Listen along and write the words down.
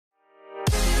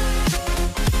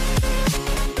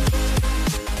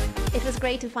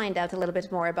great to find out a little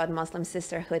bit more about Muslim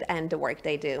sisterhood and the work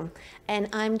they do. And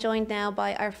I'm joined now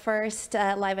by our first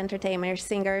live entertainer,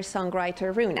 singer,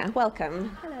 songwriter, Runah.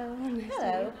 Welcome. Hello.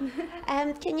 Hello.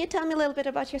 Can you tell me a little bit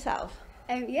about yourself?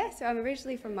 Yeah, so I'm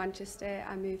originally from Manchester.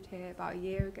 I moved here about a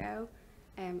year ago.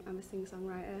 I'm a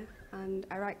singer-songwriter and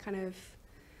I write kind of,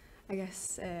 I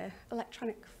guess,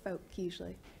 electronic folk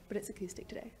usually, but it's acoustic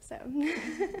today, so.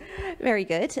 Very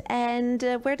good. And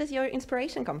where does your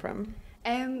inspiration come from?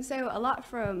 So a lot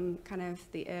from kind of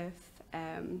the earth.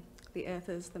 The earth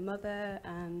is the mother,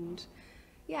 and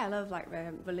yeah, I love like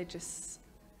religious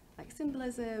like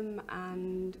symbolism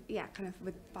and yeah, kind of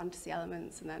with fantasy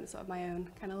elements, and then sort of my own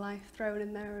kind of life thrown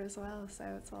in there as well. So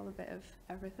it's all a bit of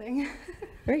everything.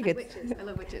 Very good. Witches, I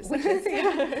love witches. Witches.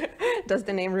 Does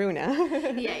the name Runah?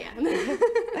 Yeah.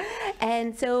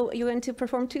 And so you're going to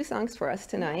perform two songs for us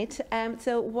tonight.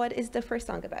 So what is the first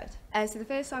song about? So the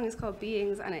first song is called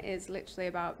Beings, and it is literally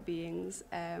about beings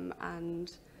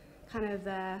and kind of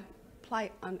their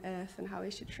plight on Earth and how we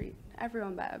should treat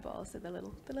everyone better, but also the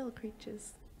little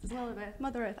creatures. It's a little bit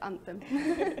Mother Earth anthem.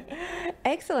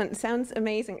 Excellent. Sounds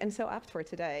amazing and so apt for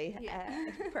today. Yeah.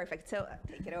 Perfect. So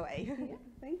take it away. Yeah,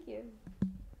 thank you.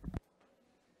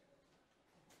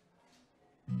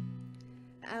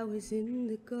 I was in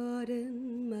the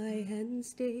garden, my hands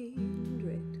stained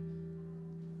red.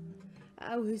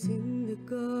 I was in the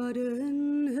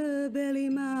garden, her belly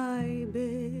my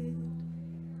bed.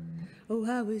 Oh,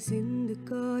 I was in the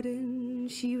garden,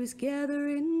 she was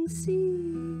gathering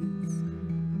seeds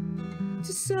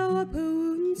to sew up her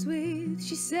wounds with.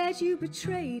 She said, you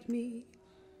betrayed me,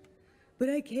 but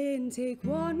I can't take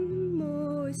one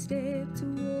more step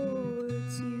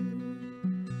towards you.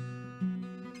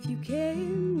 If you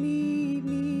can meet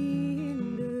me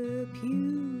in the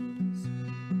pews,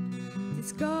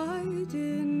 this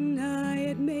garden I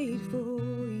had made for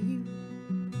you,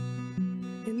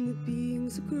 and the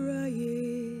beings are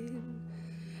crying,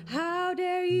 how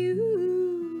dare you,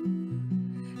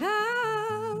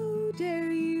 how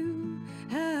dare you,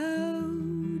 how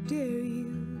dare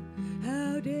you,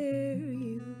 how dare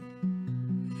you,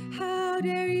 how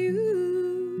dare you,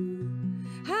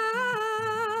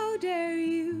 how dare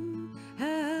you,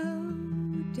 how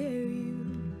dare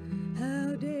you,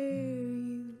 how dare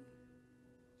you.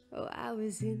 Oh, I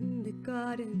was in the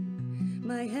garden,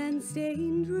 my hands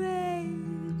stained red.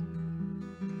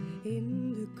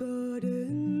 In the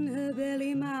garden, her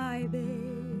belly my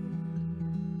bed.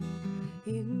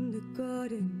 In the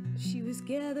garden, she was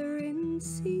gathering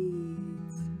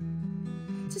seeds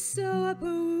to sew up her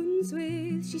wounds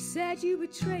with. She said, you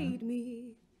betrayed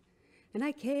me, and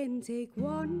I can't take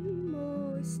one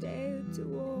more step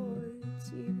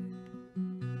towards you.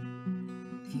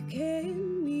 If you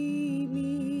can meet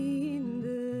me in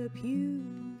the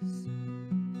pews,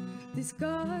 this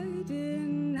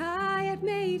garden I had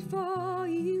made for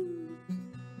you,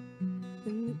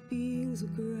 and the beings were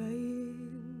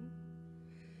crying,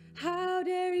 how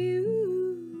dare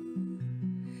you,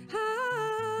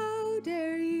 how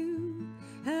dare you,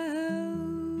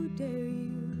 how dare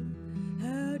you,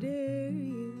 how dare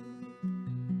you,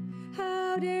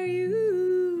 how dare you,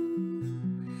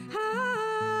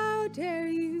 how dare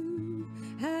you,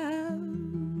 how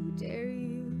dare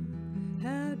you,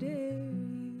 how dare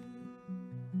you.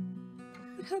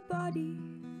 But her body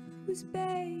was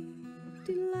bathed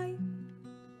in light,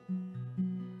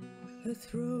 her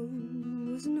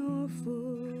throne was an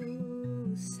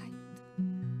awful sight.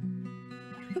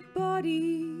 Her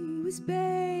body was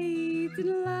bathed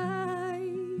in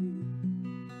light,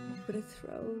 but her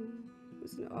throne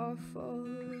was an awful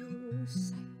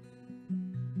sight.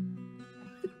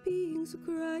 The beings were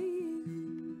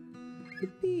crying, the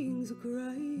beings were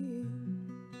crying,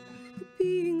 the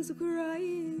beings were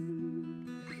crying,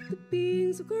 the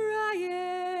beings were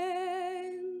crying,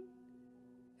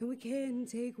 and we can't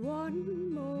take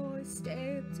one more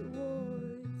step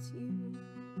towards you.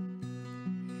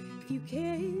 If you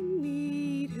can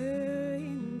meet her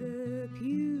in the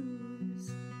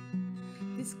pews,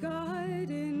 this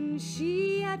garden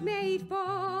she had made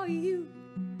for you,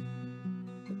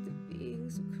 but the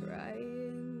beings were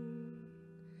crying,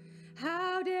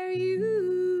 how dare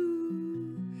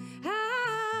you,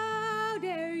 how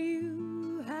dare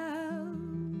you, how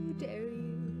dare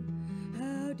you,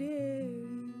 how dare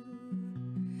you,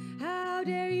 how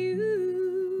dare you,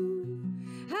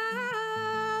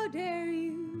 how dare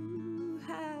you,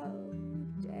 how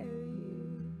dare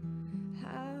you,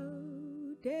 how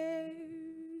dare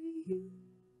you.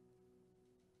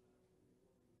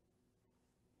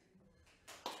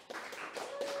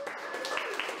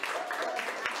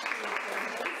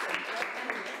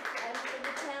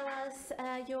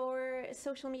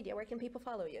 social media? Where can people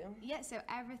follow you? Yeah, so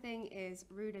everything is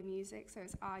Runah Music, so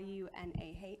it's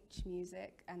RUNAH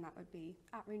Music, and that would be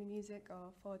at Runah Music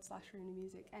or /Runah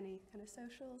Music, any kind of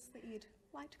socials that you'd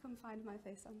like to come find my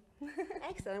face on.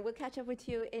 Excellent. We'll catch up with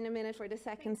you in a minute for the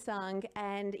second song.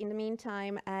 And in the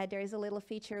meantime, there is a little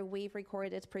feature we've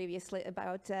recorded previously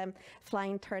about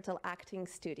Flying Turtle Acting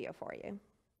Studio for you.